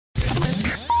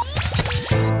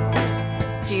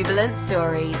Jubilant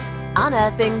Stories,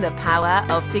 unearthing the power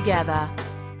of together.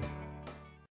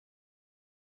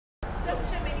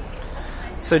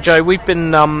 So Joe, we've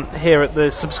been here at the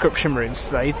subscription rooms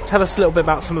today. Tell us a little bit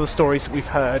about some of the stories that we've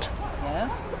heard. Yeah,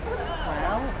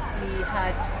 well, we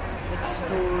had a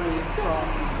story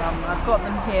from, I've got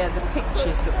them here, the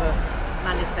pictures that were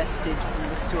manifested from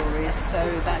the stories, so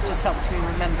that just helps me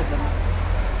remember them.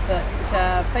 But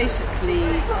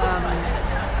basically,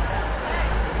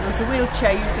 there was a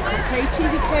wheelchair user called Katie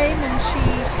who came, and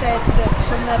she said that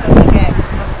she'll never forget,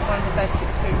 it must be one of the best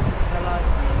experiences of her life,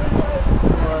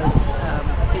 was a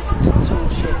visit to the tall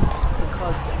ships,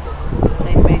 because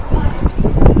they made them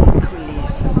equally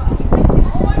accessible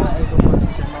for able-bodied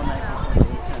and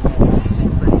non-able-bodied, and it was a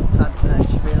brilliant time for her.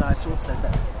 She realised also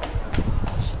that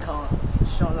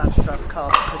she's not allowed to drive a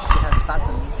car because she has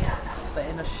spasms, but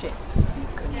in a ship you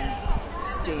can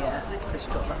steer because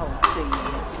you've got the whole sea,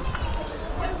 and it's,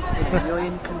 you're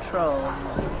in control,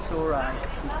 and it's alright,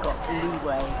 you've got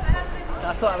leeway. So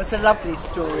I thought it was a lovely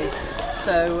story.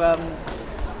 So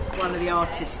one of the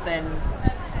artists then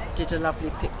did a lovely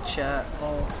picture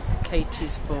of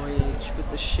Katie's voyage with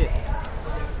the ship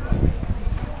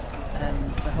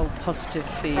and the whole positive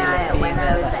feel of being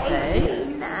there that day.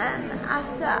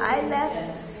 After I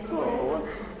left school,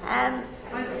 I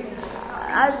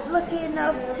was lucky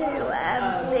enough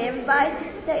to be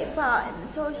invited to take part in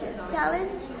the Tall Ships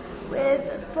Challenge with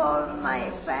 4 of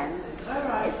my friends.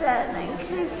 It's an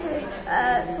inclusive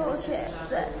tall ship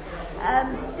that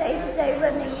day-to-day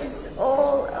running is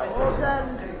all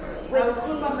done with a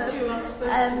team of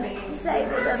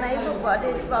disabled and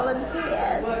able-bodied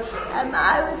volunteers.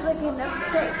 I was lucky enough to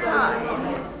take part in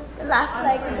the last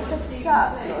leg of the Cutty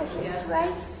Sark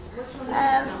Race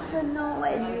from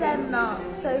Norway to Denmark.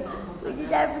 So we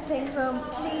did everything from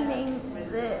cleaning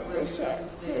the ship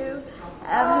to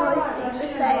hoisting the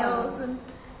sails and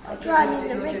climbing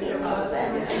the rigging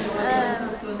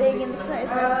and being in the crow's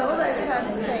nest, all those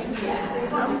kinds of things.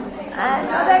 And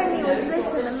not only was this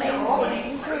an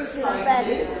amazing inclusive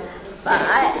event, but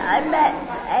I met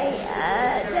a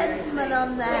gentleman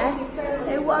on there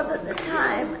who was at the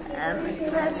time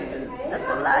president of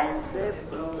the Lions Group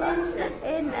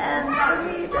in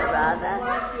Bermuda rather,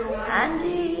 and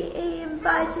he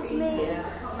invited me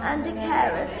and a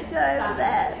carer to go over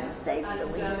there and stay for the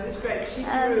week,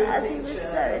 as he was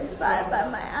so inspired by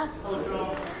my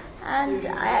attitude. And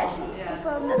I actually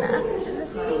performed an accident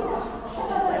speech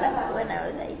when I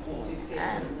was 18.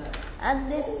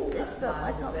 And this built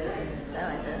my confidence going,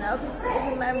 and obviously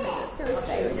it's a memory that's going to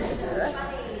stay with me for the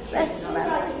rest of my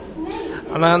life.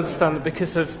 And I understand that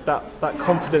because of that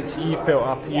confidence that you've built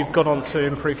up, you've gone on to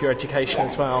improve your education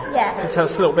as well. Yeah. Can you tell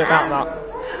us a little bit about that?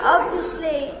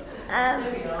 Obviously,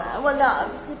 well not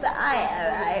obviously, but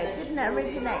I didn't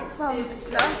originate from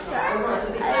Gloucester. I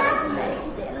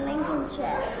originated in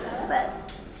Lincolnshire, but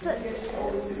such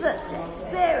experiences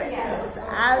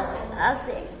as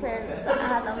the experience that I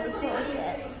had on the tall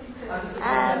ships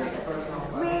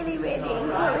really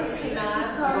encouraged me to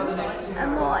become a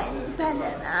more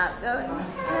independent and outgoing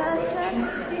person,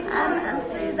 and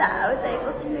through that I was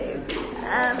able to move to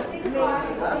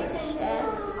Gloucestershire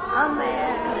on my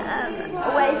own,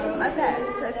 away from my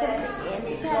parents, so completely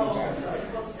independent.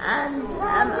 And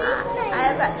I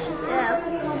have actually been able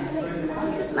to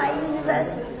complete my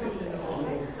university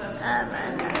degree, and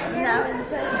I'm now in the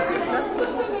process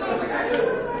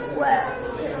of work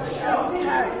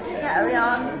to carry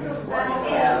on what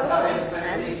skills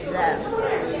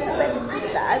and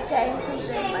abilities that I've gained from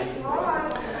doing my degree.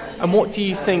 And what do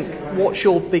you think, what's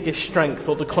your biggest strength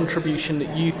or the contribution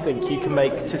that you think you can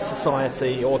make to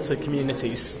society or to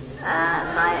communities?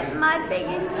 My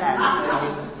biggest strength,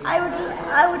 I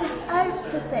would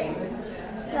hope to think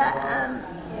that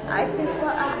I could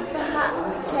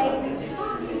perhaps change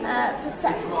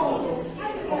perceptions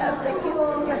of the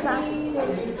capacities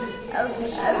of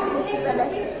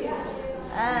disability.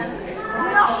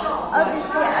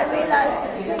 Obviously, I realise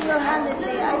that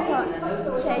single-handedly I can't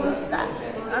change that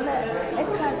on a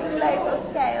kind of global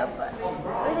scale, but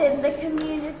within the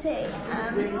community,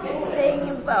 being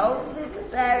involved with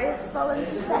various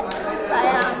voluntary sectors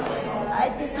I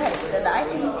just hope that I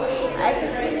can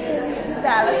see things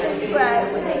develop and grow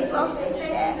within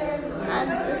Gloucestershire, and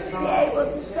just to be able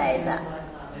to say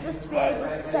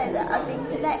that I've been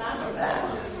connected, that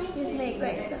gives me a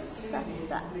great sense of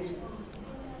satisfaction.